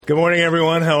Good morning,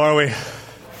 everyone. How are we?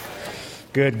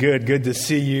 Good to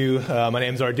see you. My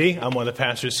name's RD. I'm one of the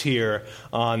pastors here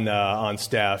on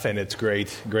staff, and it's great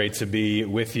to be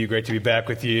with you. Great to be back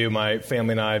with you. My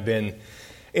family and I have been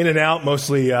in and out,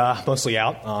 mostly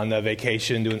out on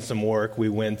vacation, doing some work. We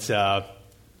went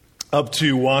up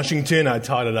to Washington. I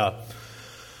taught at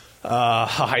a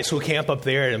high school camp up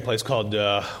there in a place called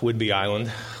Whidbey Island,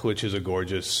 which is a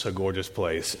gorgeous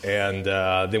place. And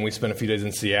then we spent a few days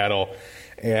in Seattle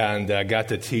and got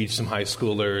to teach some high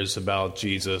schoolers about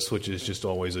Jesus, which is just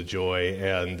always a joy,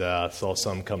 and saw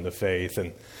some come to faith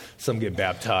and some get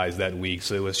baptized that week,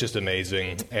 so it was just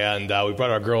amazing. And we brought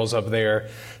our girls up there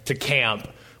to camp,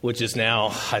 which is now,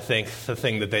 I think, the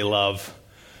thing that they love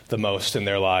the most in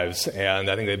their lives, and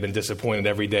I think they've been disappointed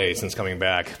every day since coming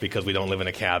back because we don't live in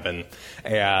a cabin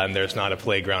and there's not a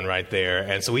playground right there.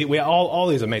 And so we all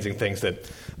these amazing things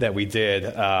that we did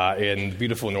in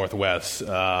beautiful Northwest.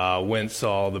 Went,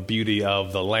 saw the beauty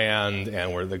of the land,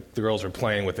 and where the girls were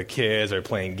playing with the kids, they're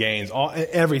playing games,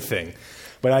 everything.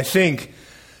 But I think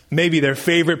maybe their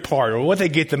favorite part, or what they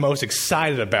get the most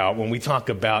excited about when we talk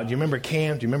about, do you remember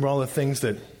camp? Do you remember all the things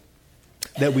that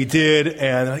we did?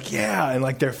 And like, yeah, and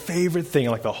like their favorite thing,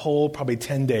 like the whole probably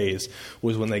 10 days,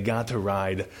 was when they got to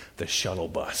ride the shuttle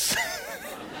bus.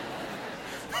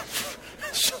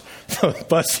 The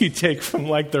bus you take from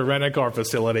like the rent-a-car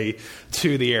facility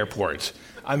to the airport.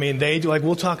 I mean,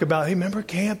 we'll talk about, hey, remember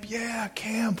camp? Yeah,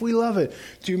 camp, we love it.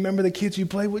 Do you remember the kids you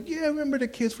played with? Yeah, remember the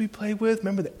kids we played with?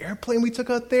 Remember the airplane we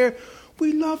took out there?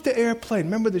 We love the airplane.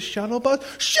 Remember the shuttle bus?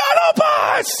 Shuttle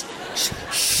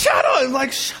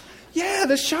bus! Yeah,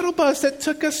 the shuttle bus that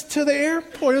took us to the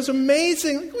airport. It was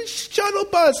amazing. Shuttle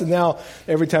bus. And now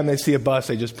every time they see a bus,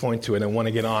 they just point to it and want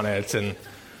to get on it. And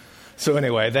so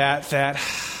anyway, that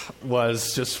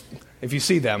was just, if you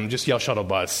see them, just yell shuttle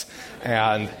bus,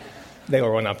 and they will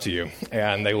run up to you,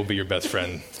 and they will be your best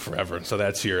friend forever. So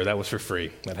that was for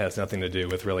free. That has nothing to do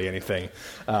with really anything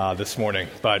this morning,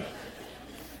 but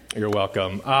you're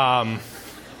welcome.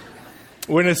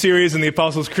 We're in a series in the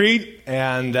Apostles' Creed,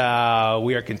 and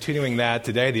we are continuing that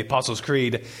today. The Apostles'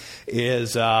 Creed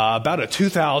is about a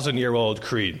 2,000-year-old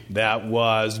creed that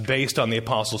was based on the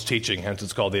Apostles' teaching, hence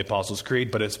it's called the Apostles'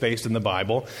 Creed, but it's based in the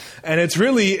Bible. And it's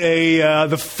really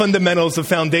the fundamentals, the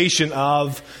foundation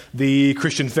of the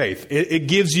Christian faith. It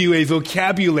gives you a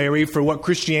vocabulary for what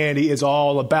Christianity is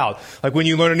all about. Like when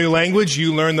you learn a new language,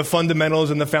 you learn the fundamentals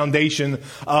and the foundation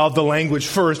of the language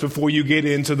first before you get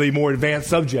into the more advanced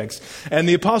subjects. And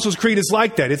the Apostles' Creed is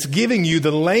like that. It's giving you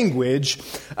the language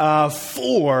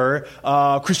for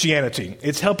Christianity.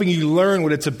 It's helping you learn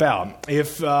what it's about.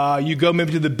 If you go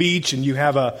maybe to the beach and you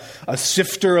have a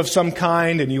sifter of some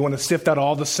kind and you want to sift out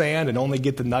all the sand and only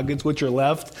get the nuggets which are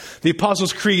left, the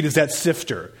Apostles' Creed is that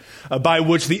sifter by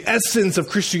which the essence of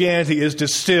Christianity is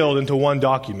distilled into one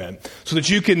document so that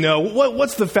you can know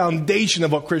what's the foundation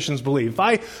of what Christians believe. If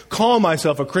I call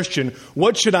myself a Christian,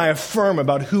 what should I affirm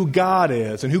about who God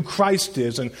is and who Christ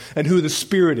is and who the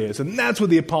Spirit is? And that's what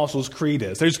the Apostles' Creed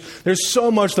is. There's so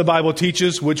much the Bible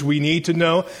teaches which we need to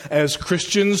know as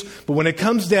Christians, but when it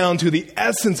comes down to the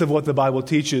essence of what the Bible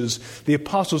teaches, the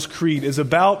Apostles' Creed is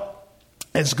about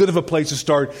as good of a place to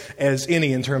start as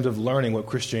any in terms of learning what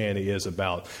Christianity is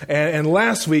about. And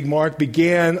last week, Mark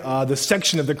began the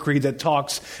section of the Creed that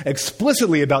talks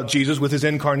explicitly about Jesus with his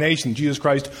incarnation. Jesus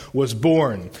Christ was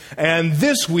born. And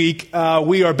this week,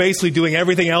 we are basically doing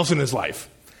everything else in his life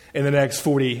in the next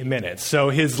 40 minutes. So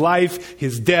his life,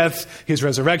 his death, his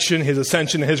resurrection, his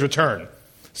ascension, and his return.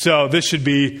 So this should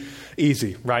be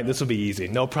easy, right? This will be easy.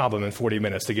 No problem in 40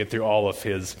 minutes to get through all of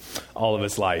his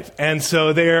life. And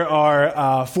so there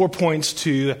are 4 points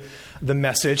to the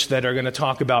message that are going to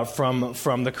talk about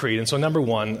from the Creed. And so number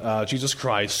one, Jesus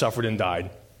Christ suffered and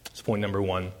died. That's point number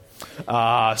one.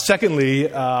 Secondly,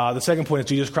 the second point is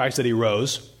Jesus Christ that he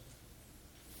rose.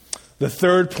 The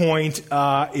third point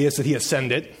is that he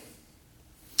ascended.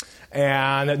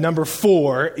 And number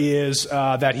 4 is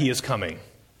that he is coming.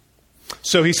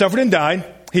 So he suffered and died,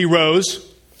 he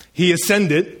rose, he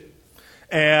ascended,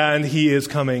 and he is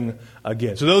coming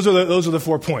again. So those are the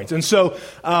 4 points. And so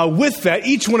with that,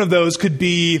 each one of those could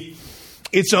be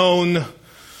its own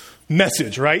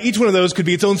message, right? Each one of those could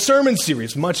be its own sermon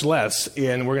series, much less,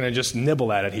 and we're going to just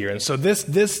nibble at it here. And so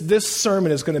this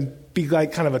sermon is going to be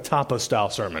like kind of a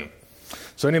tapas-style sermon.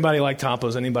 So anybody like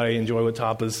tapas? Anybody enjoy what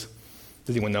tapas?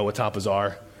 Does anyone know what tapas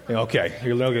are? Okay,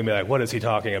 you're going to be like, what is he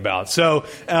talking about? So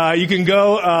you can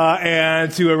go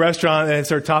and to a restaurant and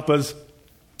start tapas,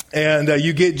 and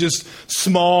you get just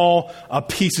small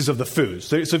pieces of the food.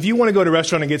 So if you want to go to a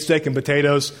restaurant and get steak and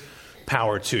potatoes,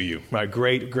 power to you, right?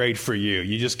 Great for you.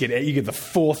 You get the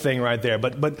full thing right there.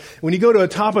 But when you go to a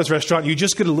tapas restaurant, you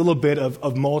just get a little bit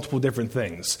of multiple different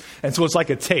things. And so it's like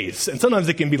a taste. And sometimes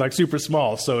it can be like super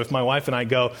small. So if my wife and I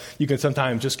go, you can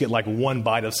sometimes just get like one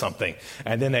bite of something.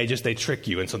 And then they trick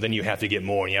you. And so then you have to get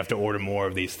more and you have to order more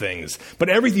of these things. But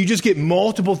you just get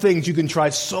multiple things. You can try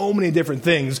so many different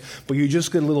things, but you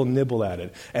just get a little nibble at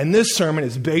it. And this sermon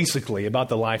is basically about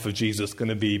the life of Jesus, going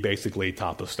to be basically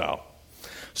tapas style.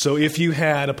 So if you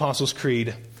had Apostles'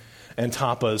 Creed and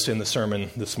tapas in the sermon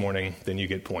this morning, then you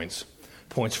get points.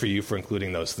 Points for you for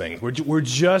including those things. We're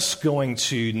just going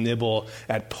to nibble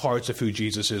at parts of who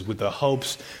Jesus is with the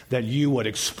hopes that you would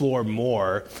explore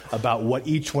more about what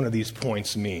each one of these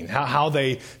points mean, how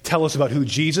they tell us about who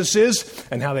Jesus is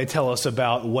and how they tell us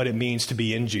about what it means to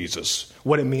be in Jesus,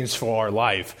 what it means for our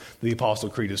life. The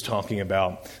Apostles' Creed is talking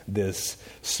about this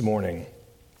morning.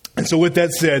 And so with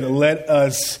that said, let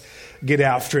us get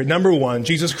after it. Number one,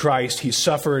 Jesus Christ, he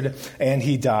suffered and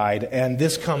he died. And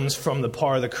this comes from the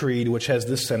part of the creed which has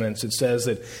this sentence. It says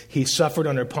that he suffered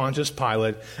under Pontius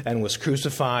Pilate and was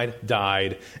crucified,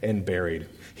 died, and buried.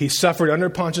 He suffered under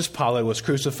Pontius Pilate, was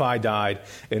crucified, died,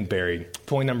 and buried.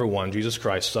 Point number one, Jesus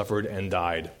Christ suffered and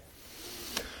died.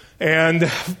 And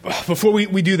before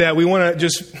we do that, we want to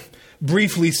just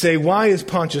briefly say, why is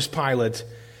Pontius Pilate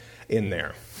in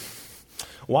there?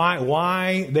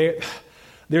 Why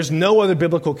there's no other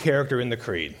biblical character in the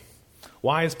creed.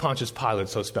 Why is Pontius Pilate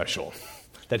so special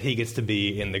that he gets to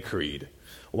be in the creed?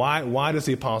 Why does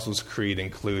the Apostles' Creed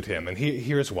include him? And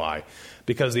here's why.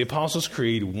 Because the Apostles'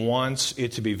 Creed wants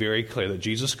it to be very clear that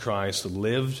Jesus Christ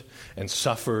lived and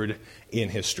suffered in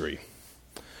history.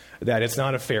 That it's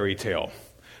not a fairy tale.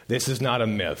 This is not a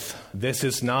myth.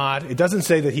 It doesn't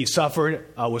say that he suffered,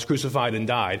 was crucified, and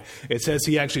died. It says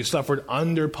he actually suffered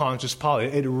under Pontius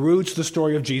Pilate. It roots the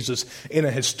story of Jesus in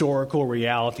a historical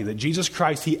reality, that Jesus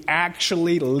Christ, he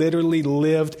actually literally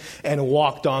lived and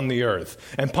walked on the earth.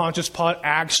 And Pontius Pilate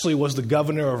actually was the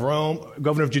governor of Rome,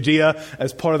 governor of Judea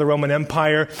as part of the Roman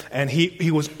Empire, and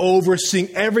he was overseeing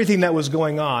everything that was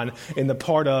going on in the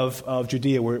part of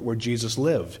Judea where Jesus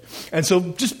lived. And so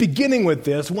just beginning with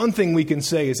this, one thing we can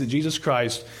say is that Jesus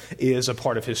Christ is a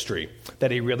part of history,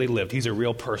 that he really lived. He's a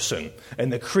real person.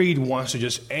 And the creed wants to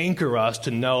just anchor us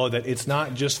to know that it's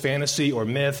not just fantasy or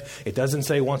myth. It doesn't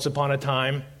say once upon a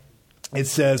time. It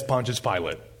says Pontius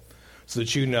Pilate, so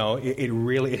that you know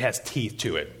it has teeth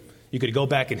to it. You could go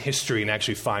back in history and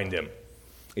actually find him,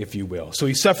 if you will. So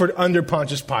he suffered under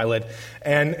Pontius Pilate,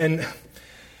 and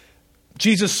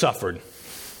Jesus suffered.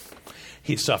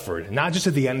 He suffered, not just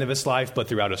at the end of his life, but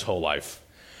throughout his whole life.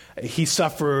 He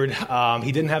suffered.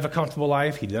 He didn't have a comfortable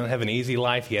life. He didn't have an easy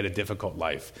life. He had a difficult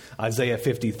life. Isaiah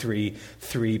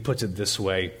 53:3 puts it this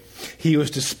way. He was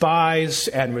despised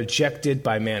and rejected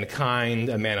by mankind,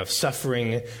 a man of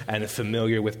suffering and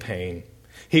familiar with pain.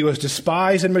 He was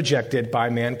despised and rejected by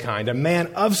mankind, a man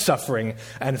of suffering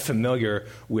and familiar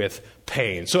with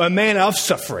pain. So a man of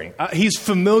suffering. He's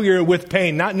familiar with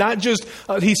pain. Not just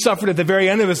he suffered at the very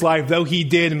end of his life, though he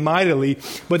did mightily,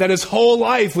 but that his whole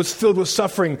life was filled with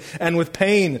suffering and with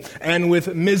pain and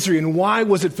with misery. And why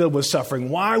was it filled with suffering?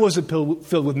 Why was it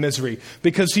filled with misery?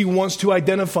 Because he wants to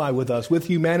identify with us, with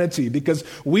humanity, because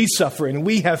we suffer and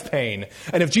we have pain.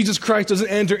 And if Jesus Christ doesn't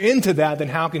enter into that, then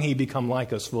how can he become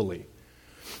like us fully?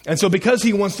 And so because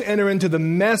he wants to enter into the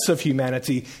mess of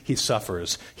humanity, he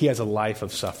suffers. He has a life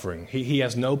of suffering. He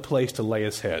has no place to lay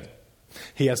his head.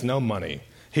 He has no money.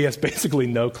 He has basically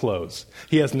no clothes.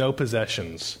 He has no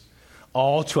possessions,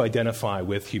 all to identify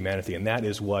with humanity. And that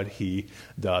is what he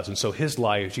does. And so his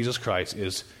life, Jesus Christ,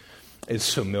 is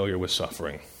familiar with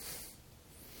suffering.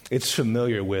 It's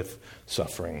familiar with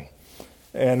suffering.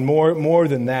 And more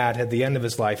than that, at the end of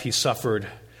his life, he suffered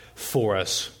for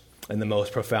us in the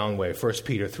most profound way. 1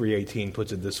 Peter 3:18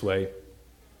 puts it this way.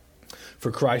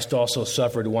 For Christ also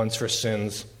suffered once for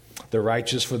sins, the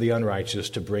righteous for the unrighteous,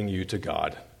 to bring you to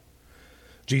God.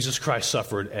 Jesus Christ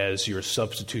suffered as your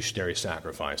substitutionary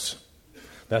sacrifice.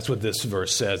 That's what this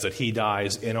verse says, that he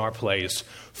dies in our place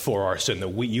for our sin. That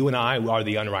you and I are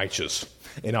the unrighteous.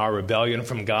 In our rebellion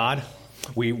from God,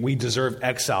 we deserve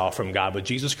exile from God. But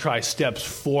Jesus Christ steps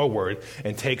forward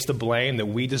and takes the blame that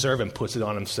we deserve and puts it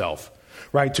on himself.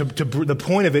 Right? The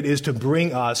point of it is to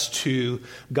bring us to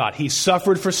God. He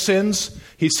suffered for sins.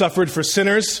 He suffered for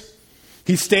sinners.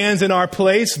 He stands in our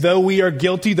place. Though we are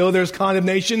guilty, though there's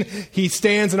condemnation, he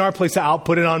stands in our place. I'll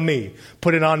put it on me.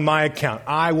 Put it on my account.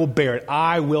 I will bear it.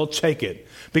 I will take it.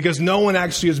 Because no one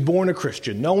actually is born a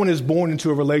Christian. No one is born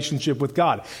into a relationship with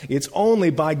God. It's only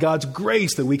by God's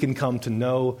grace that we can come to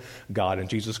know God. And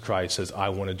Jesus Christ says, I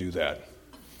want to do that.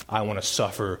 I want to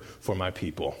suffer for my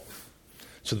people.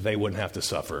 so that they wouldn't have to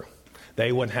suffer.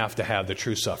 They wouldn't have to have the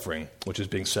true suffering, which is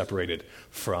being separated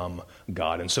from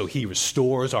God. And so he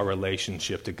restores our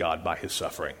relationship to God by his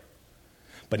suffering.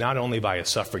 But not only by his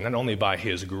suffering, not only by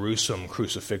his gruesome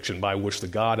crucifixion, by which the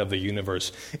God of the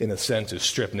universe, in a sense, is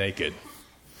stripped naked,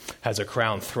 has a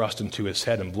crown thrust into his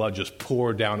head and blood just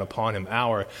poured down upon him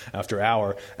hour after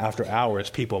hour after hour as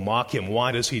people mock him.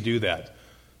 Why does he do that?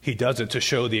 He does it to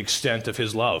show the extent of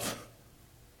his love.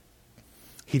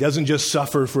 He doesn't just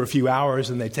suffer for a few hours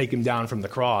and they take him down from the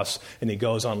cross and he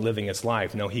goes on living his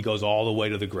life. No, he goes all the way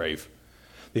to the grave.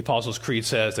 The Apostles' Creed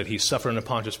says that he suffered under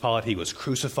Pontius Pilate, he was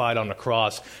crucified on the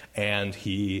cross, and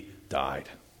he died.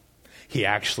 He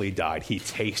actually died. He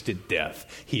tasted death.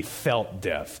 He felt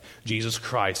death. Jesus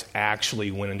Christ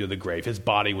actually went into the grave. His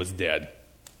body was dead.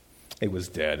 It was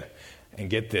dead. And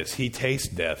get this, he tastes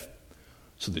death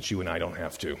so that you and I don't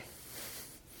have to.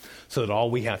 So that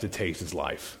all we have to taste is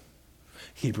life.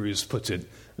 Hebrews puts it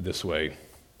this way.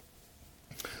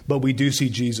 But we do see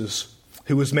Jesus,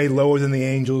 who was made lower than the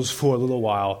angels for a little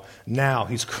while. Now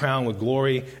he's crowned with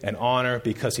glory and honor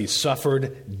because he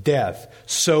suffered death,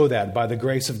 so that by the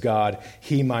grace of God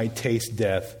he might taste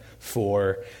death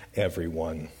for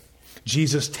everyone.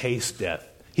 Jesus tastes death.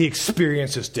 He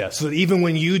experiences death, so that even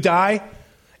when you die,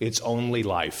 it's only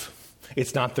life.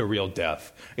 It's not the real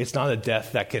death. It's not a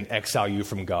death that can exile you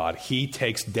from God. He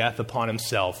takes death upon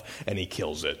himself and he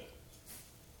kills it.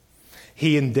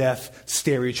 He and death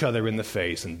stare each other in the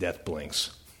face and death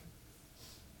blinks.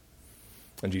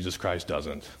 And Jesus Christ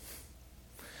doesn't.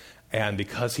 And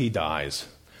because he dies,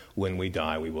 when we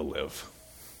die, we will live.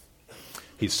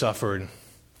 He suffered,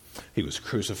 he was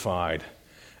crucified,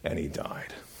 and he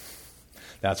died.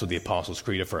 That's what the Apostles'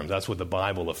 Creed affirms. That's what the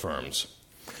Bible affirms.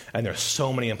 And there's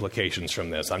so many implications from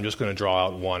this. I'm just going to draw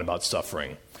out one about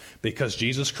suffering. Because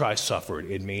Jesus Christ suffered,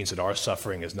 it means that our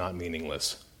suffering is not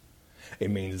meaningless. It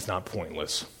means it's not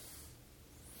pointless.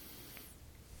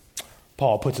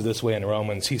 Paul puts it this way in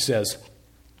Romans. He says,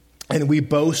 and we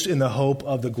boast in the hope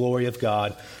of the glory of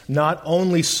God. Not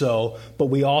only so, but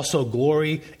we also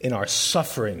glory in our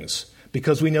sufferings,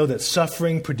 because we know that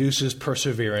suffering produces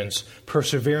perseverance,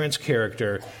 perseverance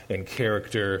character, and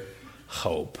character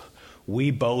hope.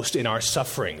 We boast in our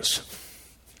sufferings.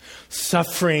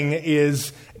 Suffering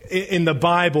is, in the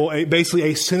Bible, basically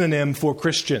a synonym for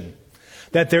Christian.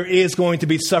 That there is going to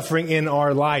be suffering in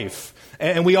our life.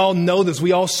 And we all know this.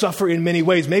 We all suffer in many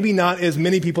ways. Maybe not as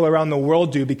many people around the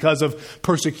world do because of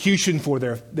persecution for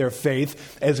their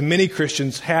faith, as many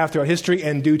Christians have throughout history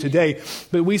and do today.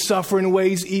 But we suffer in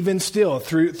ways even still,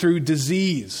 through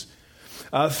disease,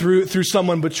 through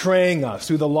someone betraying us,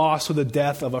 through the loss or the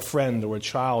death of a friend or a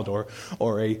child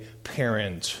or a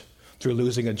parent, through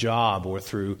losing a job or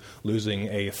through losing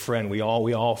a friend. We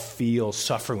all feel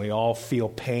suffering. We all feel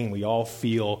pain. We all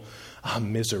feel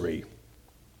misery.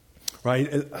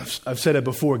 Right? I've said it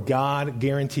before. God,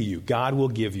 guarantee you, God will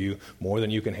give you more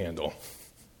than you can handle.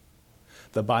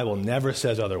 The Bible never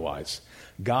says otherwise.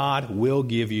 God will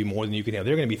give you more than you can handle.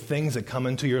 There are going to be things that come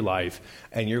into your life,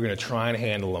 and you're going to try and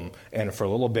handle them. And for a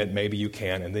little bit, maybe you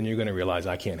can, and then you're going to realize,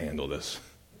 I can't handle this.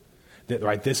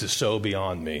 Right? This is so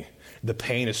beyond me. The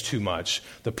pain is too much.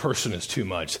 The person is too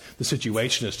much. The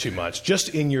situation is too much. Just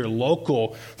in your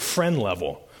local friend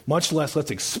level, much less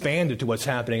let's expand it to what's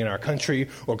happening in our country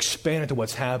or expand it to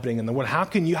what's happening in the world. How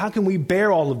can we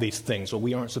bear all of these things? Well,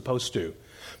 we aren't supposed to.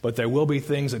 But there will be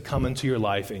things that come into your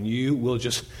life and you will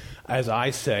just, as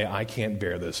I say, I can't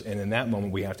bear this. And in that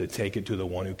moment, we have to take it to the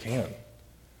one who can.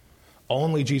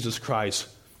 Only Jesus Christ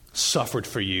suffered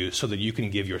for you so that you can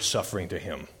give your suffering to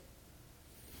him.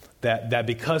 That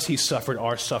because he suffered,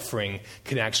 our suffering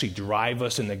can actually drive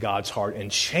us into God's heart and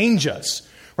change us.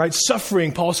 Right?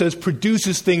 Suffering, Paul says,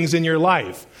 produces things in your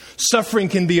life. Suffering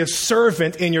can be a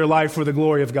servant in your life for the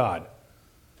glory of God.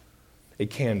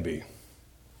 It can be.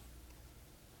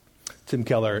 Tim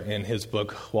Keller, in his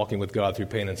book, Walking with God Through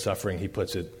Pain and Suffering, he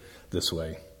puts it this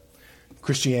way.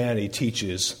 Christianity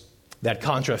teaches that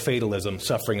contra fatalism,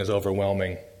 suffering is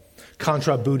overwhelming.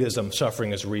 Contra Buddhism,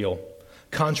 suffering is real.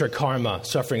 Contra karma,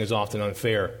 suffering is often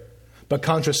unfair. But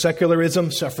contra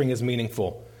secularism, suffering is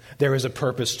meaningful. There is a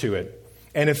purpose to it.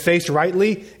 And if faced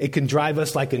rightly, it can drive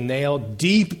us like a nail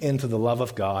deep into the love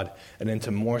of God and into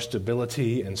more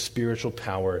stability and spiritual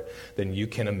power than you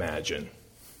can imagine.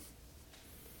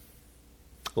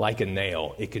 Like a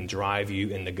nail, it can drive you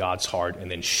into God's heart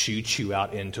and then shoot you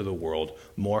out into the world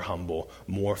more humble,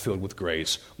 more filled with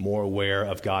grace, more aware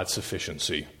of God's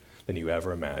sufficiency than you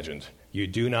ever imagined. You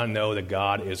do not know that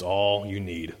God is all you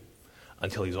need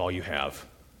until he's all you have.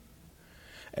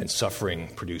 And suffering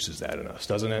produces that in us,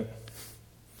 doesn't it?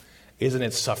 Isn't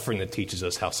it suffering that teaches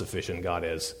us how sufficient God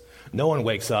is? No one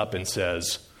wakes up and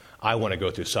says, I want to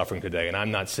go through suffering today. And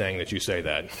I'm not saying that you say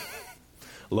that.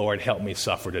 Lord, help me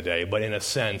suffer today. But in a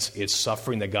sense, it's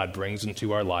suffering that God brings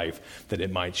into our life that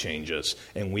it might change us.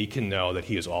 And we can know that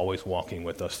he is always walking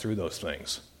with us through those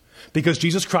things. Because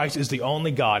Jesus Christ is the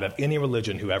only God of any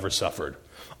religion who ever suffered.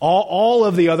 All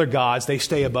of the other gods, they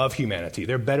stay above humanity.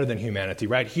 They're better than humanity,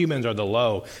 right? Humans are the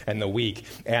low and the weak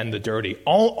and the dirty.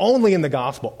 Only in the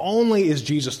gospel, only is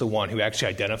Jesus the one who actually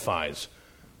identifies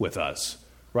with us.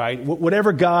 Right?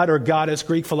 Whatever god or goddess,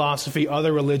 Greek philosophy,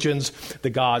 other religions, the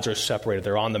gods are separated.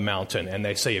 They're on the mountain. And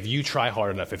they say, if you try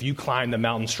hard enough, if you climb the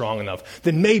mountain strong enough,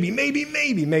 then maybe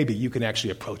you can actually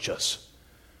approach us.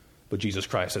 But Jesus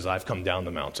Christ says, I've come down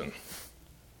the mountain.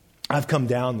 I've come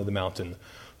down to the mountain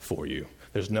for you.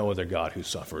 There's no other God who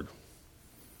suffered.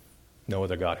 No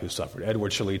other God who suffered.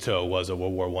 Edward Shalito was a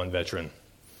World War I veteran.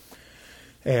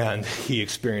 And he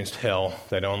experienced hell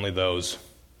that only those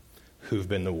who've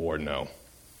been to war know.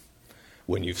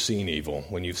 When you've seen evil,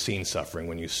 when you've seen suffering,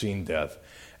 when you've seen death.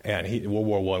 And World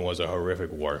War I was a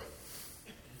horrific war,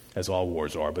 as all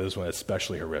wars are, but this one is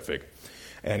especially horrific.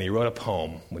 And he wrote a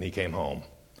poem when he came home,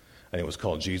 and it was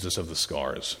called Jesus of the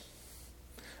Scars.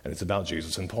 And it's about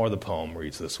Jesus, and part of the poem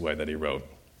reads this way that he wrote.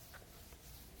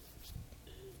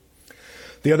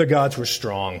 The other gods were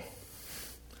strong,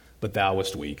 but thou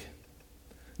wast weak.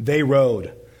 They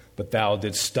rode, but thou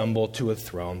didst stumble to a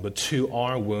throne. But to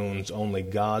our wounds only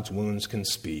God's wounds can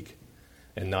speak,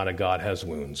 and not a God has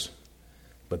wounds,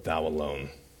 but thou alone.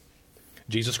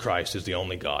 Jesus Christ is the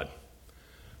only God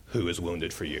who is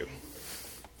wounded for you,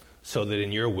 so that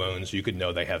in your wounds you could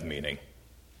know they have meaning.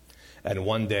 And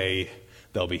one day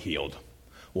they'll be healed.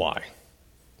 Why?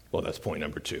 Well, that's point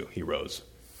number 2. He rose.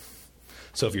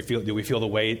 So do we feel the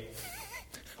weight?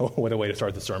 What a way to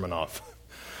start the sermon off.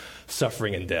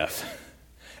 Suffering and death.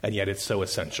 And yet it's so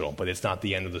essential, but it's not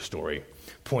the end of the story.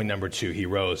 Point number 2, he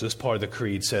rose. This part of the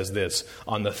creed says this: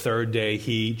 on the third day,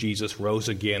 Jesus, rose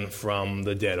again from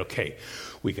the dead. Okay,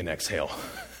 we can exhale.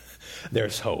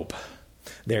 There's hope.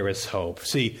 There is hope.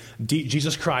 See,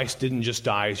 Jesus Christ didn't just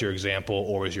die as your example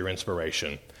or as your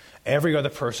inspiration. Every other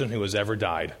person who has ever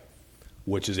died,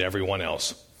 which is everyone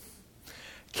else,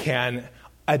 can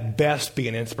at best be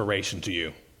an inspiration to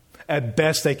you. At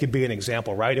best, they could be an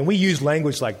example, right? And we use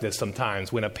language like this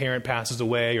sometimes when a parent passes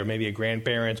away, or maybe a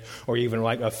grandparent, or even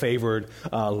like a favored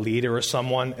leader or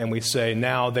someone, and we say,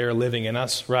 now they're living in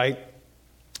us, right?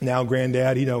 Now,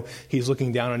 granddad, he's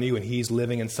looking down on you, and he's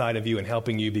living inside of you and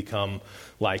helping you become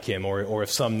like him. Or if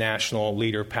some national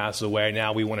leader passes away,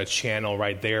 now we want to channel,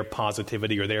 right, their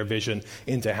positivity or their vision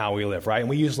into how we live, right? And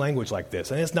we use language like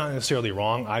this. And it's not necessarily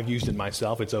wrong. I've used it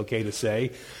myself. It's okay to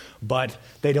say. But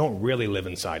they don't really live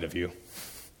inside of you,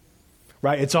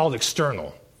 right? It's all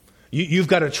external. You've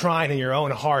got to try in your own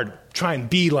heart, try and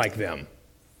be like them.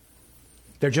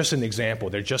 They're just an example.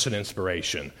 They're just an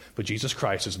inspiration. But Jesus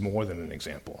Christ is more than an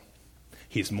example.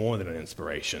 He's more than an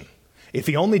inspiration. If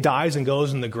he only dies and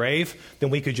goes in the grave, then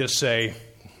we could just say,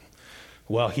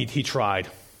 well, he tried.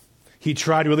 He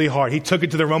tried really hard. He took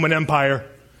it to the Roman Empire,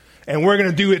 and we're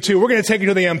going to do it too. We're going to take it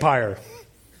to the empire.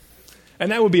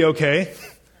 And that would be okay.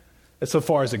 That's so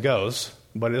far as it goes,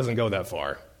 but it doesn't go that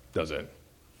far, does it?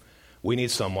 We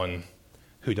need someone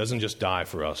who doesn't just die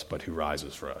for us, but who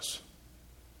rises for us.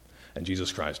 And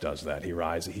Jesus Christ does that. He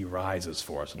rises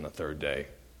for us on the third day.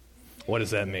 What does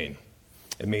that mean?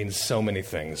 It means so many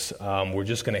things. We're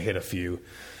just going to hit a few.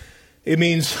 It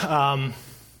means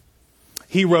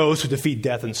he rose to defeat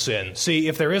death and sin. See,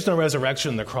 if there is no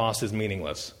resurrection, the cross is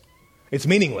meaningless. It's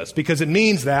meaningless because it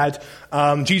means that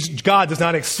God does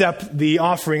not accept the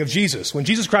offering of Jesus. When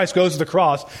Jesus Christ goes to the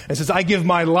cross and says, I give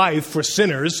my life for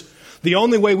sinners, the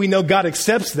only way we know God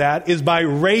accepts that is by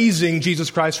raising Jesus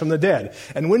Christ from the dead.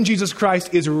 And when Jesus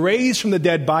Christ is raised from the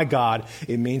dead by God,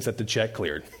 it means that the check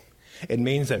cleared. It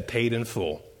means that paid in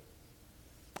full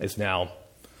is now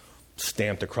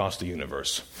stamped across the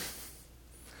universe.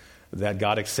 That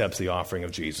God accepts the offering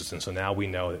of Jesus. And so now we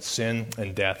know that sin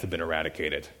and death have been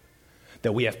eradicated.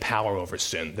 That we have power over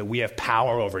sin, that we have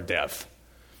power over death.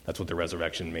 That's what the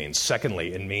resurrection means.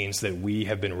 Secondly, it means that we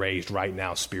have been raised right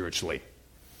now spiritually.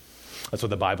 That's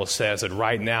what the Bible says, that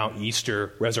right now,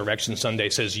 Easter, Resurrection Sunday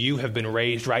says, you have been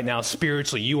raised right now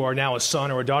spiritually. You are now a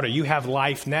son or a daughter. You have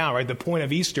life now, right? The point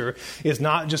of Easter is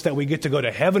not just that we get to go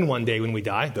to heaven one day when we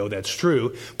die, though that's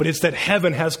true, but it's that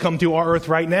heaven has come to our earth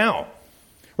right now.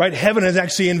 right? Heaven has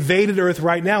actually invaded earth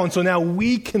right now. And so now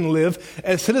we can live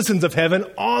as citizens of heaven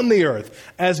on the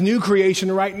earth as new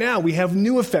creation right now. We have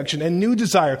new affection and new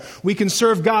desire. We can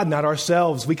serve God, not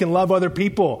ourselves. We can love other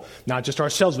people, not just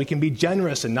ourselves. We can be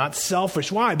generous and not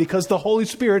selfish. Why? Because the Holy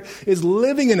Spirit is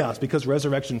living in us, because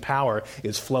resurrection power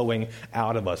is flowing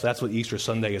out of us. That's what Easter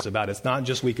Sunday is about. It's not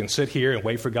just we can sit here and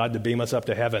wait for God to beam us up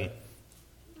to heaven.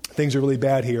 Things are really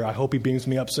bad here. I hope he beams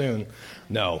me up soon.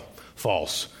 No,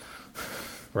 false.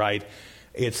 Right?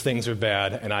 It's things are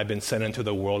bad, and I've been sent into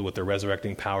the world with the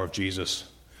resurrecting power of Jesus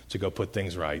to go put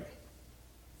things right.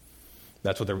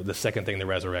 That's what the second thing the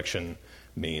resurrection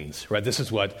means, right? This is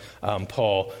what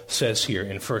Paul says here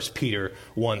in 1 Peter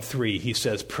 1:3. He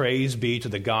says, "Praise be to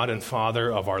the God and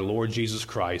Father of our Lord Jesus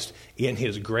Christ. In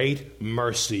his great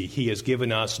mercy, he has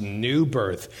given us new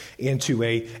birth into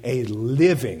a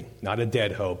living, not a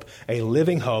dead hope, a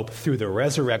living hope through the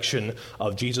resurrection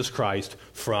of Jesus Christ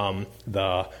from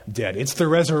the dead." It's the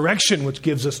resurrection which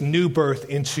gives us new birth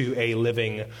into a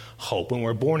living hope. When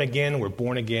we're born again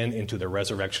into the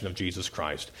resurrection of Jesus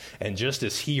Christ. And just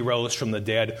as he rose from the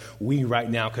dead, we right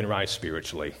now can rise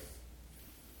spiritually.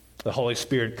 The Holy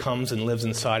Spirit comes and lives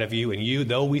inside of you, and you,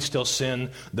 though we still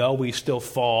sin, though we still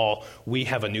fall, we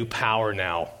have a new power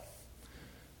now,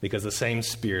 because the same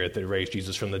Spirit that raised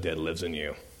Jesus from the dead lives in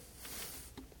you.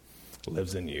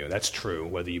 Lives in you. That's true,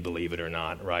 whether you believe it or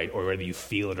not, right? Or whether you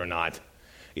feel it or not,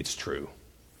 it's true.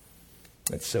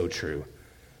 It's so true.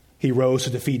 He rose to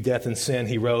defeat death and sin.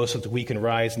 He rose so that we can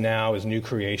rise now as new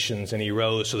creations. And he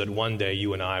rose so that one day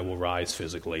you and I will rise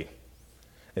physically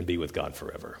and be with God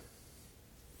forever.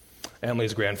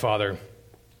 Emily's grandfather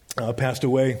passed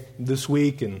away this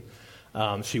week, and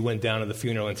she went down to the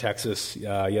funeral in Texas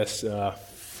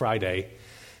Friday.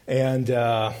 And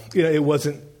it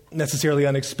wasn't necessarily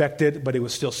unexpected, but it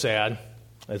was still sad,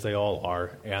 as they all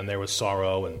are. And there was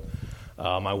sorrow, and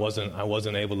I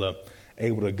wasn't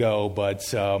able to go,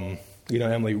 but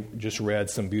Emily just read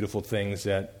some beautiful things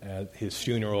at his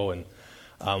funeral, and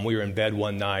we were in bed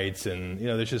one night, and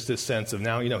there's just this sense of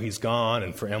now he's gone,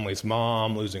 and for Emily's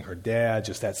mom losing her dad,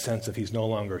 just that sense of he's no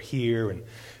longer here,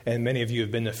 and many of you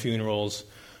have been to funerals,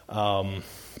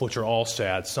 which are all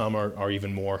sad. Some are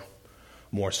even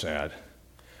more sad,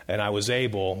 and I was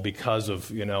able, because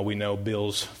of we know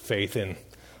Bill's faith in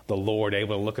the Lord,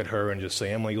 able to look at her and just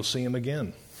say, "Emily, you'll see him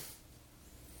again.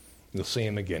 You'll see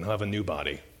him again. He'll have a new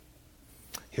body.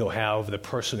 He'll have the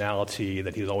personality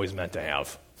that he's always meant to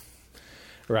have."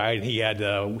 Right?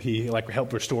 And he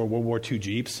helped restore World War II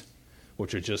Jeeps,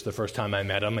 which are just the first time I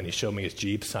met him, and he showed me his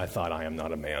Jeeps. I thought, I am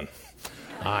not a man.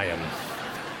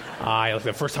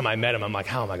 The first time I met him, I'm like,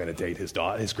 how am I going to date his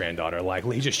granddaughter? Like,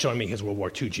 he's just showing me his World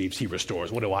War II Jeeps he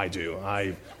restores. What do?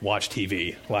 I watch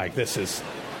TV. Like, this is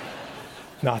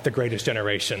not the greatest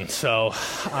generation. So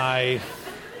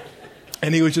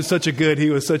And he was such a good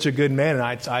man.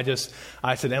 And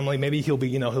I said, Emily, maybe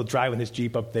he'll drive in his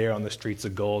Jeep up there on the streets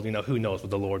of gold. Who knows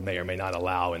what the Lord may or may not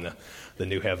allow in the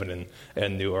new heaven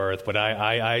and new earth. But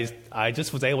I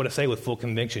just was able to say with full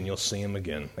conviction, you'll see him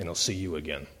again, and he'll see you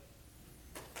again.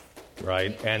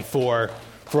 Right? And for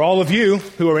all of you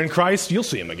who are in Christ, you'll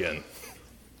see him again.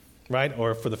 Right?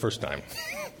 Or for the first time.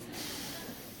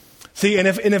 See, and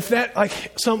if that,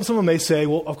 someone may say,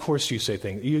 well, of course you say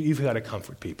things. You've got to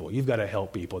comfort people. You've got to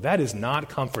help people. That is not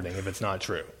comforting if it's not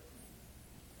true.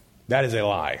 That is a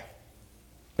lie.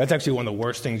 That's actually one of the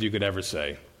worst things you could ever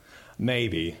say.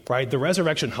 Maybe, right? The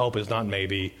resurrection hope is not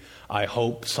maybe. I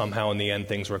hope somehow in the end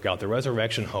things work out. The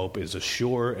resurrection hope is a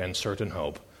sure and certain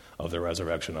hope of the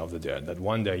resurrection of the dead, that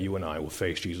one day you and I will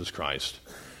face Jesus Christ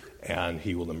and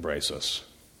he will embrace us.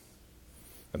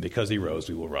 And because he rose,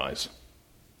 we will rise.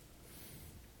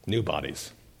 New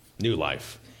bodies, new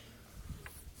life.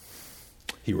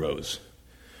 He rose.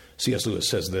 C.S. Lewis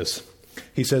says this.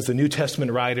 He says, the New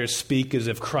Testament writers speak as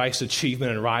if Christ's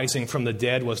achievement in rising from the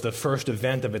dead was the first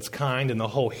event of its kind in the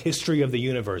whole history of the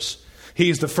universe.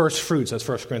 He is the first fruits, that's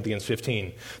 1 Corinthians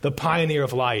 15, the pioneer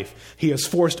of life. He has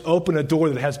forced open a door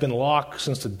that has been locked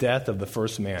since the death of the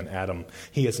first man, Adam.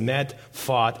 He has met,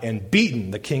 fought, and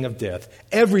beaten the king of death.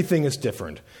 Everything is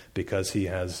different because he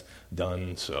has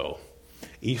done so.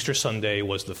 Easter Sunday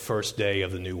was the first day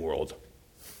of the new world.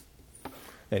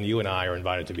 And you and I are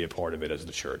invited to be a part of it as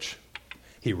the church.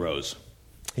 He rose.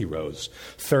 He rose.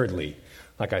 Thirdly,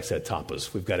 like I said,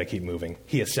 tapas. We've got to keep moving.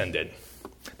 He ascended.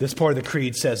 This part of the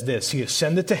creed says this. He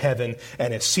ascended to heaven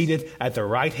and is seated at the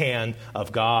right hand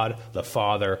of God, the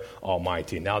Father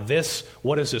Almighty. Now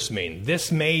what does this mean?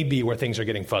 This may be where things are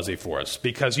getting fuzzy for us,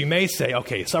 because you may say,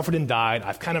 okay, suffered and died.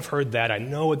 I've kind of heard that. I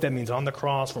know what that means, on the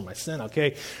cross for my sin.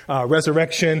 Okay,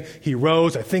 resurrection. He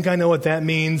rose. I think I know what that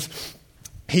means.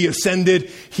 He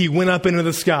ascended. He went up into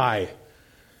the sky.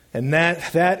 And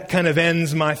that kind of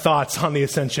ends my thoughts on the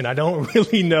ascension. I don't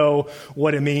really know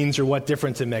what it means or what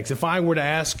difference it makes. If I were to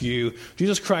ask you,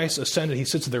 Jesus Christ ascended, he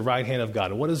sits at the right hand of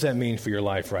God. What does that mean for your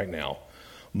life right now?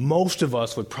 Most of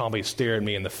us would probably stare at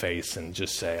me in the face and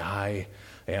just say, I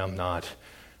am not,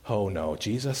 oh no,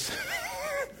 Jesus.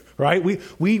 Right?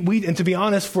 We, and to be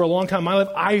honest, for a long time in my life,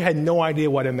 I had no idea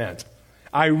what it meant.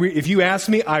 If you asked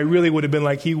me, I really would have been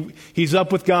like, he's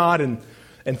up with God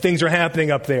and things are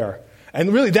happening up there.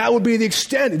 And really, that would be the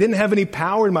extent. It didn't have any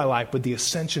power in my life, but the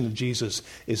ascension of Jesus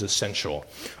is essential.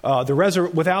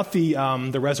 Without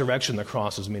the resurrection, the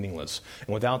cross is meaningless.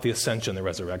 And without the ascension, the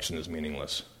resurrection is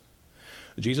meaningless.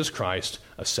 Jesus Christ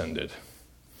ascended.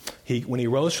 When he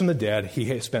rose from the dead, he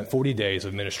had spent 40 days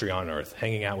of ministry on earth,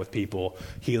 hanging out with people,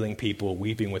 healing people,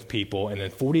 weeping with people. And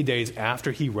then 40 days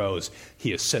after he rose,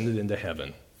 he ascended into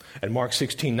heaven. And Mark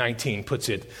 16:19 puts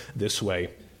it this way.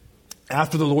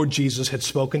 After the Lord Jesus had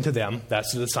spoken to them,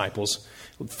 that's the disciples,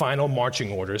 final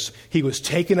marching orders, he was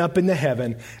taken up into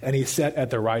heaven and he sat at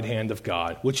the right hand of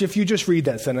God, which if you just read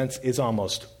that sentence is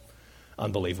almost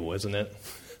unbelievable, isn't it?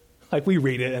 Like we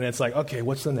read it and it's like, okay,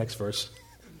 what's the next verse?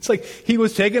 It's like he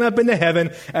was taken up into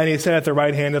heaven and he sat at the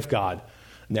right hand of God.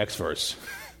 Next verse.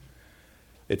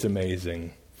 It's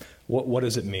amazing. What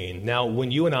does it mean? Now,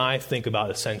 when you and I think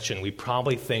about ascension, we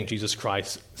probably think Jesus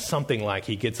Christ, something like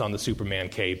he gets on the Superman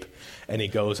cape and he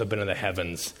goes up into the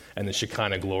heavens and the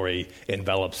Shekinah glory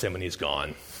envelops him and he's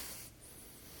gone.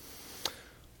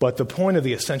 But the point of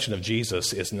the ascension of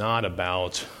Jesus is not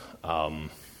about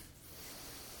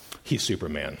he's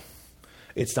Superman.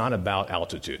 It's not about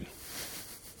altitude.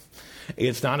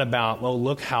 It's not about, well,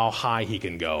 look how high he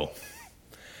can go.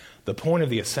 The point of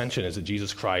the ascension is that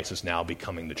Jesus Christ is now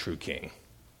becoming the true king.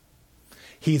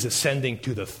 He's ascending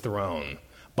to the throne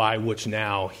by which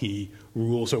now he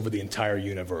rules over the entire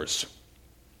universe.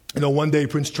 You know, one day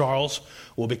Prince Charles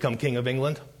will become King of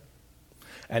England,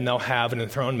 and they'll have an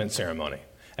enthronement ceremony,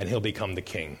 and he'll become the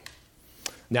king.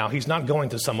 Now, he's not going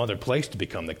to some other place to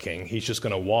become the king. He's just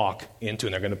going to walk into,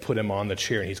 and they're going to put him on the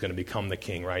chair, and he's going to become the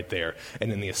king right there.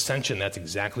 And in the ascension, that's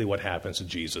exactly what happens to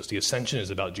Jesus. The ascension is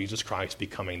about Jesus Christ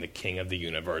becoming the king of the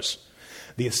universe.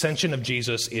 The ascension of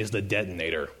Jesus is the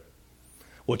detonator,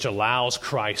 which allows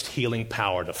Christ's healing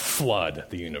power to flood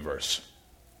the universe.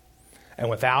 And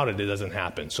without it, it doesn't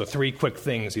happen. So 3 quick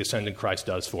things the ascended Christ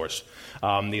does for us.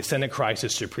 The ascended Christ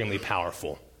is supremely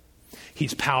powerful.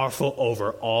 He's powerful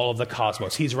over all of the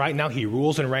cosmos. He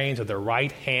rules and reigns at the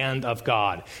right hand of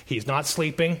God. He's not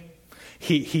sleeping.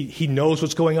 He knows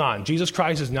what's going on. Jesus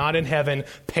Christ is not in heaven,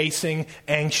 pacing,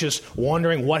 anxious,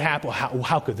 wondering what happened.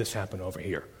 How could this happen over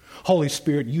here? Holy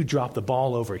Spirit, you dropped the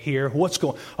ball over here. What's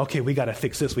going? Okay, we got to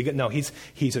fix this. No, he's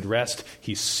at rest.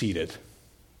 He's seated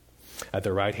at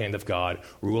the right hand of God,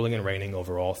 ruling and reigning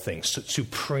over all things,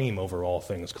 supreme over all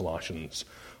things. Colossians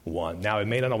 1. Now, it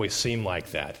may not always seem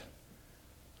like that.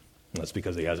 That's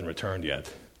because he hasn't returned yet.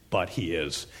 But he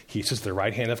is. He sits at the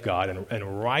right hand of God.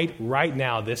 And right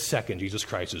now, this second, Jesus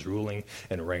Christ is ruling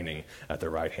and reigning at the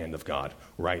right hand of God.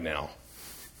 Right now.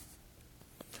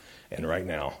 And right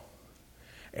now.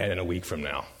 And in a week from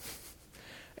now.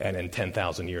 And in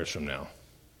 10,000 years from now.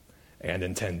 And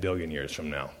in 10 billion years from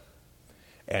now.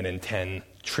 And in 10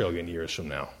 trillion years from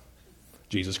now.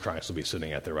 Jesus Christ will be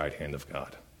sitting at the right hand of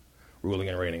God. Ruling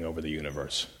and reigning over the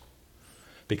universe.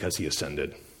 Because he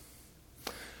ascended.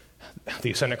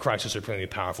 The ascended Christ is supremely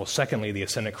powerful. Secondly, the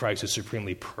ascended Christ is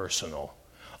supremely personal.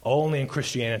 Only in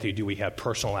Christianity do we have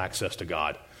personal access to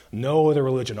God. No other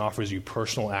religion offers you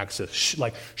personal access,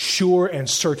 like sure and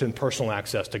certain personal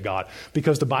access to God,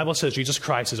 because the Bible says Jesus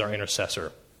Christ is our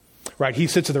intercessor. Right? He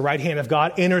sits at the right hand of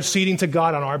God, interceding to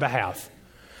God on our behalf.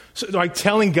 So, like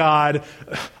telling God,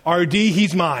 RD,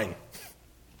 he's mine.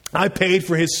 I paid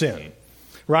for his sin.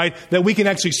 Right? That we can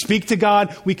actually speak to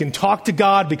God, we can talk to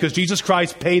God because Jesus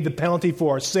Christ paid the penalty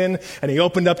for our sin and he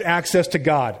opened up access to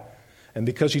God. And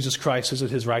because Jesus Christ is at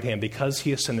his right hand, because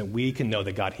he ascended, we can know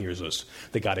that God hears us,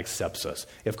 that God accepts us.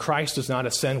 If Christ does not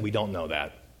ascend, we don't know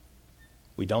that.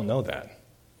 We don't know that.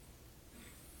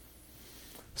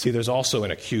 See, there's also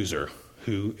an accuser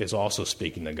who is also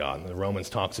speaking to God. And the Romans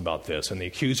talks about this, and the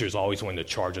accuser is always going to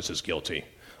charge us as guilty.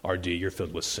 RD, you're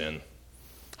filled with sin.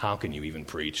 How can you even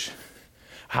preach?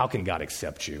 How can God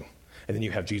accept you? And then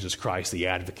you have Jesus Christ, the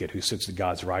advocate, who sits at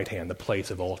God's right hand, the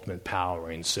place of ultimate power,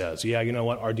 and says, yeah, you know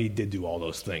what? RD did do all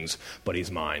those things, but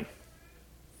he's mine.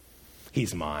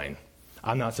 He's mine.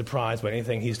 I'm not surprised by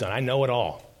anything he's done. I know it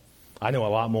all. I know a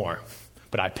lot more,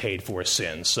 but I paid for his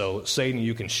sin. So, Satan,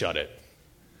 you can shut it.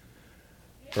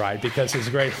 Right? Because his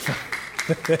great...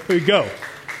 There we go.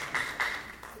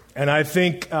 And I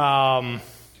think...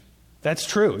 That's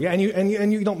true. Yeah, and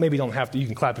you don't have to. You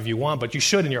can clap if you want, but you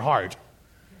should in your heart,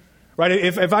 right?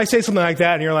 If I say something like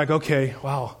that, and you're like, okay,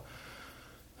 wow,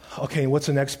 okay, what's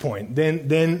the next point? Then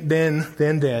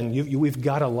we've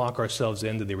got to lock ourselves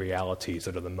into the realities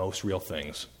that are the most real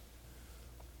things.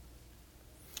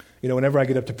 You know, whenever I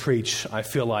get up to preach, I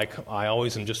feel like I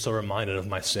always am just so reminded of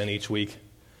my sin each week.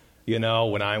 You know,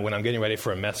 when I'm getting ready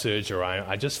for a message, or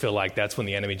I just feel like that's when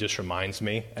the enemy just reminds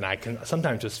me, and I can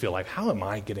sometimes just feel like, how am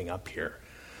I getting up here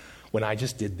when I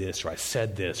just did this, or I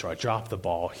said this, or I dropped the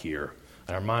ball here?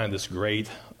 And I'm reminded of this great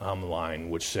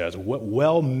line which says,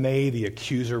 well may the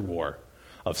accuser war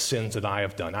of sins that I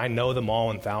have done. I know them all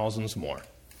and thousands more.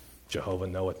 Jehovah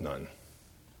knoweth none.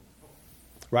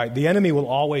 Right? The enemy will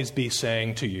always be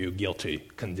saying to you, guilty,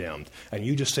 condemned. And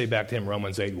you just say back to him,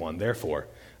 Romans 8:1, therefore,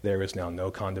 there is now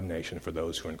no condemnation for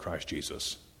those who are in Christ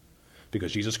Jesus.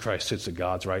 Because Jesus Christ sits at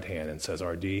God's right hand and says,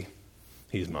 RD,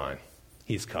 he's mine.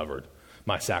 He's covered.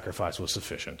 My sacrifice was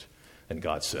sufficient. And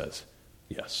God says,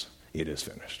 yes, it is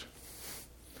finished.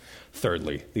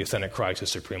 Thirdly, the ascended Christ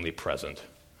is supremely present.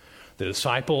 The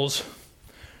disciples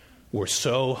were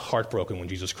so heartbroken when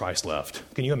Jesus Christ left.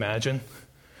 Can you imagine?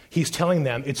 He's telling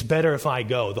them, it's better if I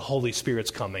go. The Holy Spirit's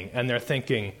coming. And they're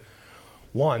thinking,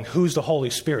 one, who's the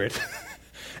Holy Spirit?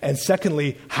 And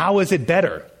secondly, how is it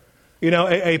better? You know,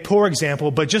 a poor example,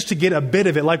 but just to get a bit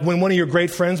of it, like when one of your great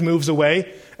friends moves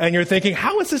away and you're thinking,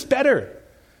 how is this better?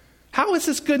 How is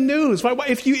this good news?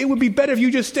 It would be better if you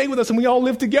just stayed with us and we all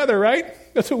live together, right?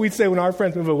 That's what we'd say when our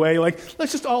friends move away. Like,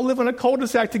 let's just all live on a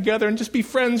cul-de-sac together and just be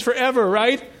friends forever,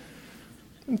 right?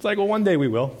 It's like, well, one day we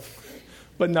will,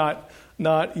 but not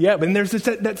yet. But there's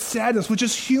that sadness, which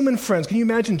is human, friends. Can you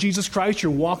imagine Jesus Christ?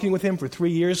 You're walking with him for 3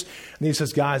 years, and he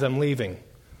says, guys, I'm leaving.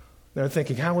 They're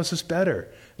thinking, how is this better?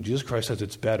 And Jesus Christ says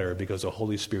it's better because the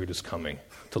Holy Spirit is coming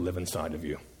to live inside of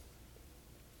you.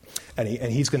 And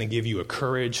he's going to give you a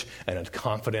courage and a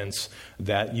confidence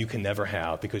that you can never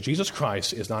have, because Jesus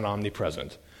Christ is not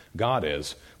omnipresent. God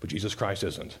is, but Jesus Christ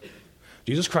isn't.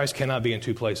 Jesus Christ cannot be in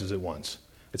two places at once.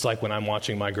 It's like when I'm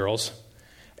watching my girls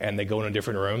and they go into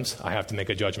different rooms, I have to make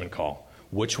a judgment call.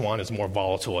 Which one is more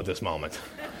volatile at this moment?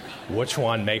 Which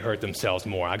one may hurt themselves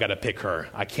more? I got to pick her.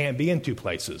 I can't be in two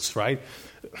places, right?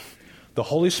 The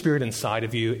Holy Spirit inside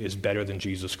of you is better than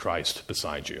Jesus Christ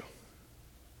beside you.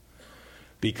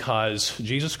 Because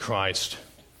Jesus Christ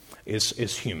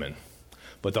is human.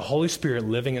 But the Holy Spirit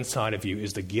living inside of you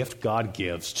is the gift God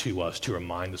gives to us to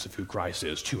remind us of who Christ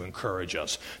is, to encourage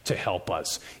us, to help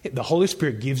us. The Holy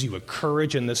Spirit gives you a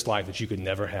courage in this life that you could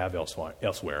never have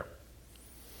elsewhere.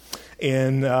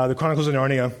 In the Chronicles of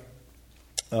Narnia,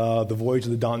 the voyage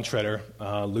of the Dawn Treader,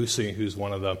 Lucy, who's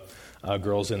one of the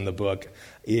girls in the book,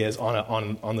 is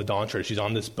on the Dawn Treader. She's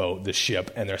on this boat, this ship,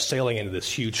 and they're sailing into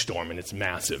this huge storm, and it's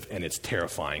massive, and it's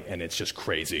terrifying, and it's just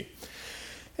crazy.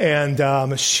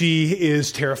 And she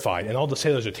is terrified, and all the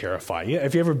sailors are terrified. Yeah,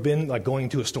 have you ever been like going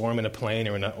to a storm in a plane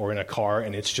or in a car,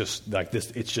 and it's just like this?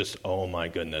 It's just, oh my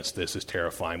goodness, this is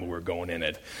terrifying, but we're going in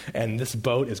it. And this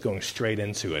boat is going straight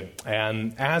into it.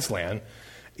 And Aslan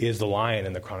is the lion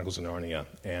in the Chronicles of Narnia,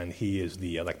 and he is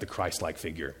the like the Christ-like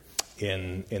figure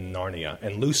in Narnia.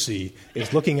 And Lucy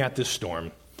is looking at this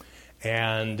storm,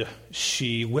 and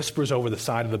she whispers over the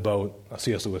side of the boat.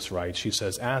 C.S. Lewis writes, she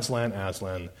says, Aslan,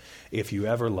 Aslan, if you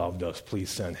ever loved us, please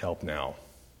send help now.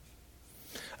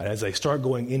 And as they start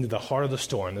going into the heart of the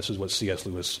storm, this is what C.S.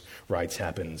 Lewis writes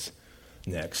happens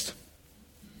next.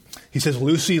 He says,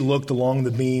 Lucy looked along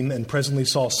the beam and presently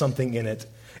saw something in it.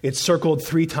 It circled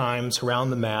 3 times around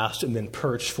the mast and then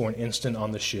perched for an instant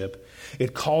on the ship.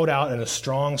 It called out in a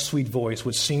strong, sweet voice,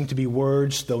 which seemed to be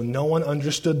words, though no one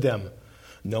understood them.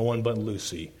 No one but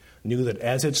Lucy knew that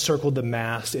as it circled the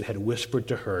mast, it had whispered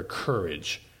to her,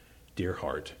 courage, dear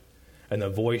heart. And the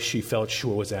voice she felt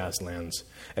sure was Aslan's.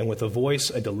 And with a voice,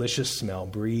 a delicious smell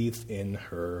breathed in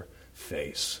her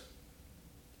face.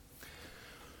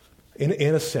 In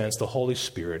a sense, the Holy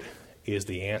Spirit is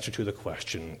the answer to the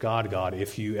question, God,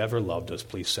 if you ever loved us,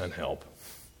 please send help.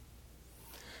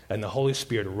 And the Holy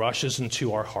Spirit rushes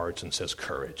into our hearts and says,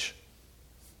 courage.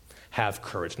 Have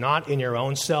courage. Not in your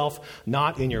own self,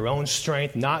 not in your own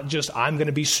strength, not just I'm going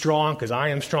to be strong because I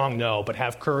am strong. No, but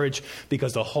have courage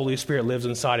because the Holy Spirit lives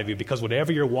inside of you. Because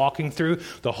whatever you're walking through,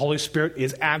 the Holy Spirit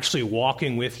is actually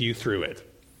walking with you through it.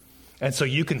 And so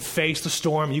you can face the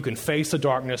storm, you can face the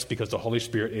darkness because the Holy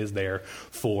Spirit is there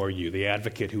for you, the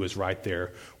advocate who is right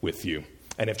there with you.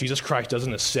 And if Jesus Christ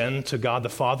doesn't ascend to God the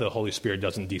Father, the Holy Spirit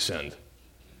doesn't descend.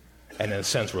 And in a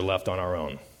sense, we're left on our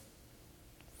own.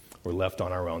 We're left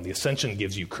on our own. The ascension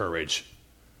gives you courage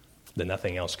that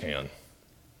nothing else can.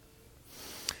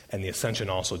 And the ascension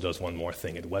also does one more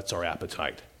thing. It whets our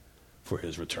appetite for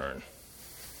his return.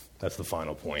 That's the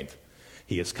final point.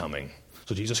 He is coming.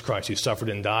 So Jesus Christ, he suffered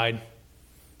and died.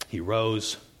 He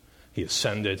rose. He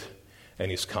ascended.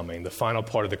 And he's coming. The final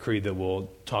part of the creed that we'll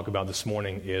talk about this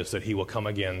morning is that he will come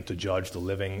again to judge the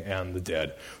living and the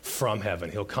dead from heaven.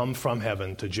 He'll come from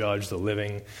heaven to judge the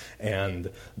living and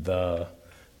the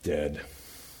dead.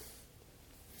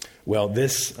 Well,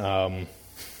 this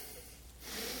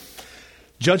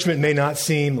judgment may not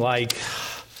seem like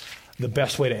the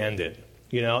best way to end it.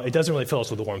 You know, it doesn't really fill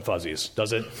us with warm fuzzies,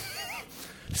 does it?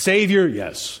 Savior,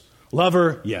 yes.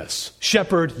 Lover, yes.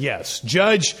 Shepherd, yes.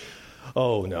 Judge,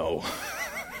 oh no.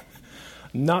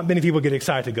 Not many people get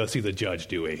excited to go see the judge,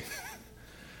 do we?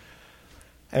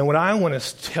 And what I want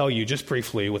to tell you just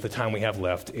briefly with the time we have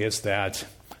left is that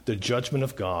the judgment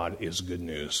of God is good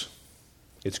news.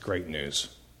 It's great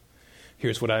news.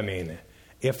 Here's what I mean.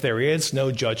 If there is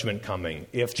no judgment coming,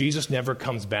 if Jesus never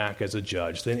comes back as a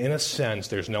judge, then in a sense,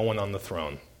 there's no one on the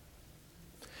throne.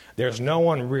 There's no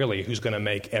one really who's going to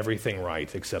make everything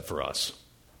right except for us.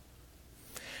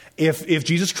 If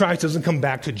Jesus Christ doesn't come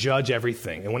back to judge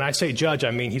everything, and when I say judge,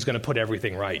 I mean he's going to put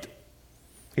everything right.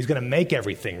 He's going to make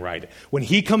everything right. When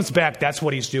he comes back, that's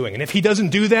what he's doing. And if he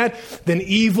doesn't do that, then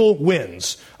evil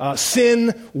wins.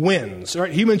 Sin wins.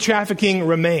 Right? Human trafficking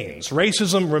remains.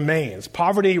 Racism remains.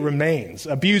 Poverty remains.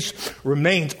 Abuse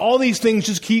remains. All these things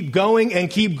just keep going and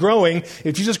keep growing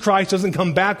if Jesus Christ doesn't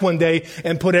come back one day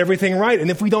and put everything right.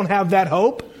 And if we don't have that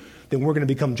hope, then we're going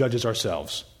to become judges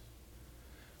ourselves.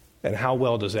 And how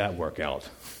well does that work out?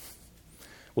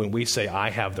 When we say, I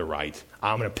have the right,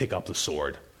 I'm going to pick up the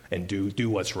sword and do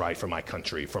what's right for my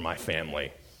country, for my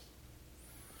family.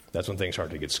 That's when things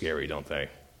start to get scary, don't they?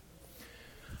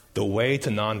 The way to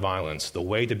nonviolence, the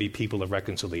way to be people of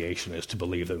reconciliation is to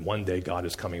believe that one day God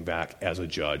is coming back as a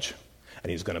judge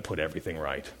and he's going to put everything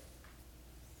right.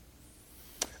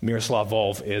 Miroslav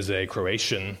Volf is a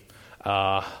Croatian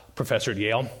professor at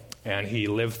Yale. And he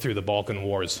lived through the Balkan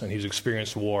Wars, and he's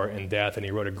experienced war and death, and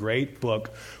he wrote a great book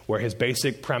where his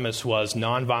basic premise was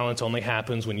nonviolence only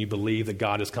happens when you believe that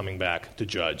God is coming back to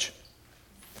judge.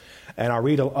 And I'll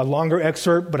read a longer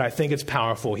excerpt, but I think it's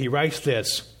powerful. He writes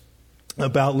this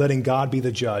about letting God be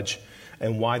the judge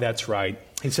and why that's right.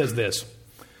 He says this: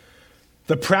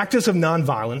 the practice of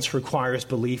nonviolence requires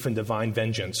belief in divine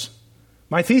vengeance.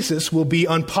 My thesis will be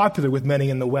unpopular with many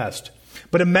in the West.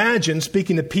 But imagine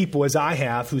speaking to people as I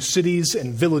have, whose cities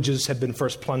and villages have been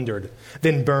first plundered,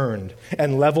 then burned,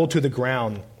 and leveled to the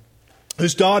ground,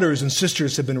 whose daughters and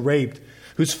sisters have been raped,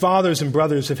 whose fathers and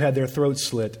brothers have had their throats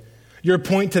slit. Your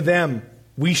point to them,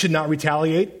 we should not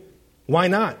retaliate? Why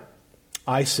not?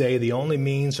 I say the only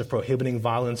means of prohibiting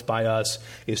violence by us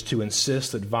is to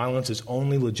insist that violence is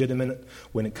only legitimate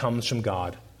when it comes from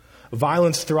God.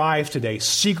 Violence thrives today,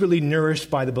 secretly nourished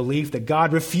by the belief that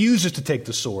God refuses to take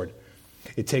the sword.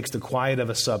 It takes the quiet of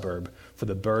a suburb for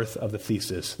the birth of the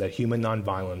thesis that human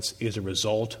nonviolence is a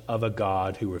result of a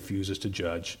God who refuses to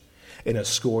judge. In a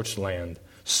scorched land,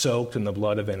 soaked in the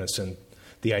blood of innocent,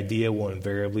 the idea will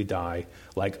invariably die,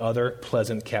 like other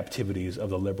pleasant captivities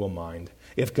of the liberal mind.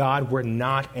 If God were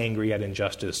not angry at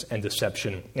injustice and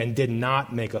deception and did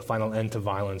not make a final end to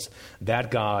violence,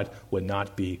 that God would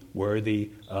not be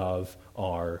worthy of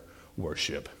our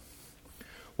worship.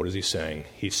 What is he saying?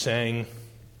 He's saying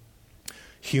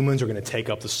humans are going to take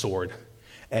up the sword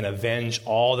and avenge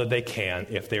all that they can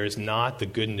if there is not the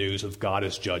good news of God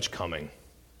as judge coming.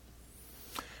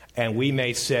 And we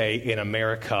may say in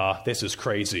America, this is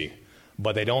crazy,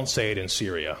 but they don't say it in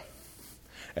Syria,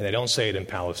 and they don't say it in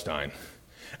Palestine,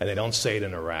 and they don't say it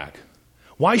in Iraq.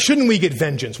 Why shouldn't we get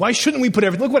vengeance? Why shouldn't we put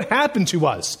everything? Look what happened to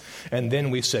us. And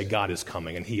then we say God is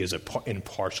coming, and he is an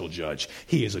impartial judge.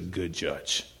 He is a good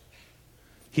judge.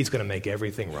 He's going to make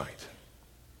everything right.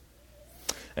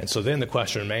 And so then the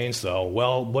question remains, though,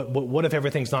 well, what if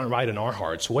everything's not right in our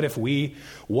hearts? What if we,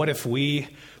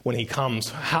 when he comes,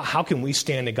 how can we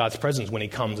stand in God's presence when he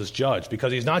comes as judge?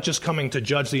 Because he's not just coming to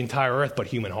judge the entire earth, but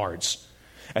human hearts.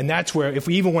 And that's where, if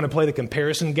we even want to play the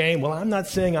comparison game, well, I'm not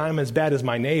saying I'm as bad as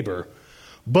my neighbor,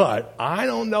 but I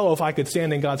don't know if I could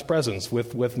stand in God's presence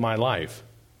with my life.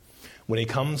 When he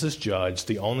comes as judge,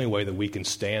 the only way that we can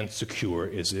stand secure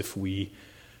is if we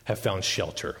have found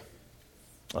shelter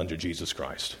under Jesus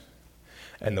Christ.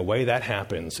 And the way that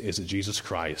happens is that Jesus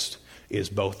Christ is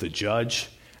both the judge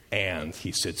and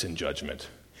he sits in judgment.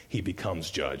 He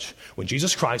becomes judge. When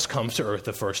Jesus Christ comes to earth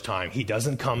the first time, he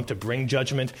doesn't come to bring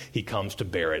judgment, he comes to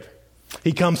bear it.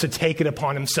 He comes to take it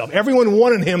upon himself. Everyone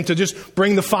wanted him to just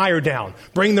bring the fire down,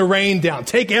 bring the rain down,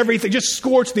 take everything, just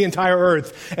scorch the entire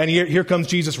earth. And here comes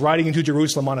Jesus riding into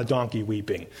Jerusalem on a donkey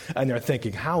weeping. And they're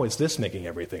thinking, how is this making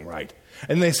everything right?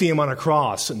 And they see him on a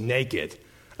cross, naked,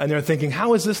 And they're thinking,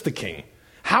 how is this the king?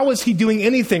 How is he doing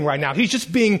anything right now? He's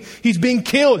being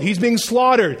killed. He's being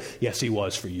slaughtered. Yes, he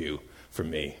was for you, for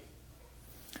me.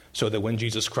 So that when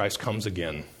Jesus Christ comes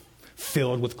again,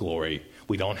 filled with glory,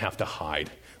 we don't have to hide.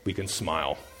 We can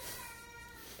smile.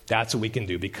 That's what we can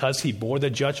do. Because he bore the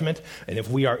judgment, and if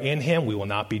we are in him, we will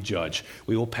not be judged.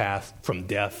 We will pass from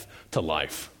death to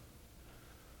life.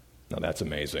 Now that's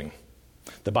amazing.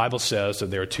 The Bible says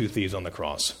that there are 2 thieves on the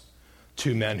cross.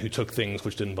 2 men who took things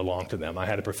which didn't belong to them. I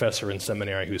had a professor in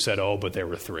seminary who said, but there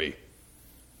were 3.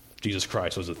 Jesus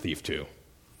Christ was a thief too.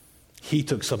 He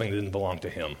took something that didn't belong to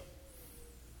him.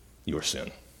 Your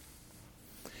sin.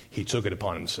 He took it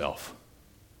upon himself.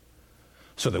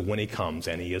 So that when he comes,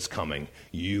 and he is coming,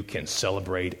 you can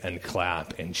celebrate and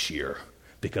clap and cheer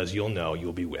because you'll know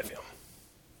you'll be with him.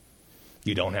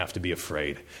 You don't have to be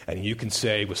afraid. And you can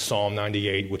say with Psalm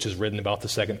 98, which is written about the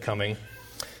second coming,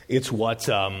 it's what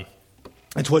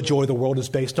Joy of the World is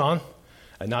based on.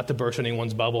 And not to burst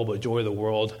anyone's bubble, but Joy of the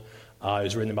World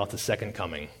is written about the second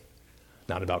coming,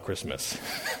 not about Christmas.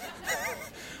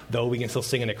 Though we can still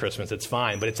sing it at Christmas, it's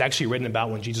fine. But it's actually written about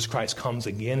when Jesus Christ comes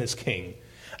again as king.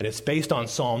 And it's based on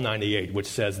Psalm 98, which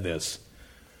says this: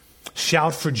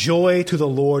 "Shout for joy to the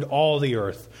Lord, all the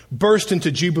earth. Burst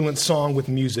into jubilant song with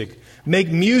music. Make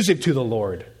music to the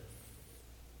Lord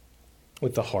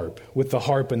with the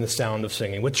harp and the sound of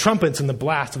singing, with trumpets and the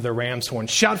blast of the ram's horn.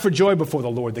 Shout for joy before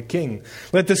the Lord, the King.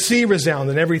 Let the sea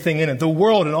resound and everything in it, the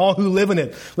world and all who live in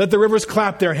it. Let the rivers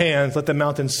clap their hands. Let the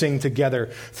mountains sing together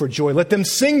for joy. Let them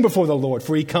sing before the Lord,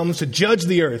 for he comes to judge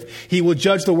the earth. He will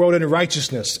judge the world in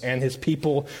righteousness and his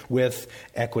people with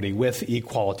equity, with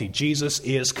equality." Jesus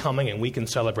is coming, and we can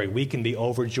celebrate. We can be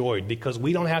overjoyed because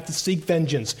we don't have to seek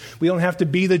vengeance. We don't have to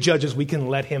be the judges. We can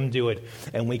let him do it,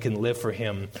 and we can live for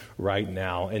him right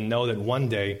now and know that one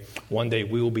day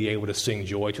we will be able to sing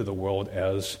joy to the world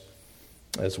as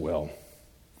well.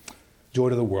 Joy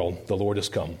to the world, the Lord has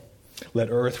come. Let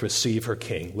earth receive her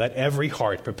King. Let every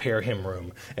heart prepare him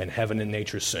room, and heaven and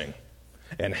nature sing.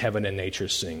 And heaven and nature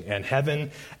sing. And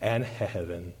heaven and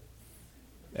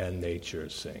nature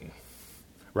sing.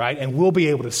 Right? And we'll be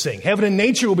able to sing. Heaven and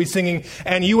nature will be singing,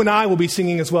 and you and I will be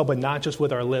singing as well, but not just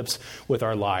with our lips, with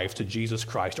our lives, to Jesus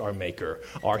Christ, our Maker,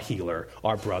 our Healer,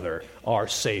 our Brother, our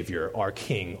Savior, our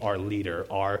King, our Leader,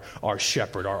 our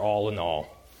Shepherd, our all in all,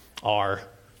 our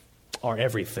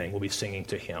everything. We'll be singing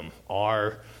to him,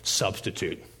 our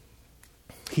substitute.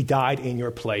 He died in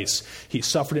your place. He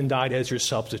suffered and died as your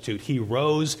substitute. He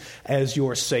rose as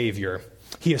your Savior.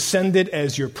 He ascended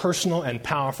as your personal and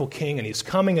powerful King, and he's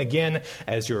coming again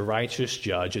as your righteous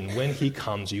judge. And when he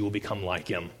comes, you will become like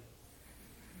him.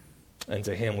 And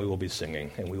to him we will be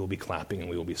singing, and we will be clapping, and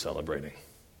we will be celebrating.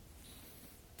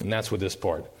 And that's what this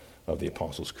part of the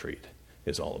Apostles' Creed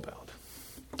is all about.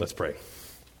 Let's pray.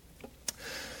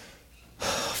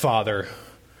 Father,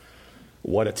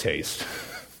 what a taste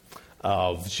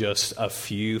of just a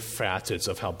few facets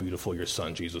of how beautiful your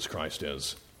Son, Jesus Christ,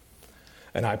 is.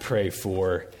 And I pray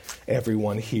for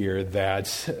everyone here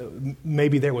that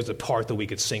maybe there was a part that we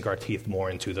could sink our teeth more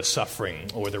into, the suffering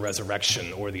or the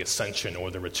resurrection or the ascension or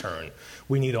the return.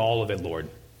 We need all of it, Lord.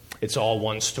 It's all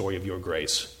one story of your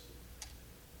grace.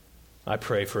 I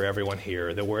pray for everyone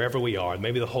here that wherever we are,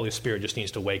 maybe the Holy Spirit just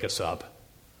needs to wake us up.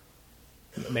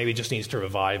 Maybe just needs to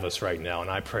revive us right now.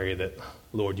 And I pray that,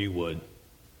 Lord, you would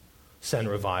send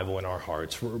revival in our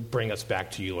hearts. Bring us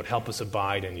back to you, Lord. Help us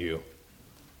abide in you.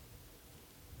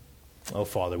 Oh,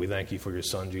 Father, we thank you for your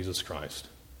Son, Jesus Christ,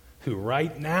 who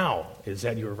right now is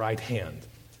at your right hand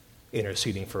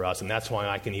interceding for us. And that's why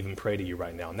I can even pray to you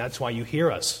right now. And that's why you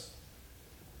hear us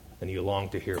and you long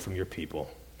to hear from your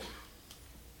people.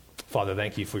 Father,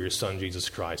 thank you for your Son, Jesus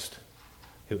Christ,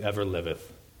 who ever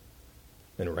liveth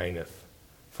and reigneth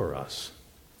for us.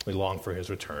 We long for his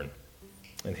return.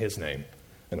 In his name,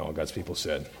 and all God's people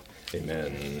said,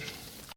 amen.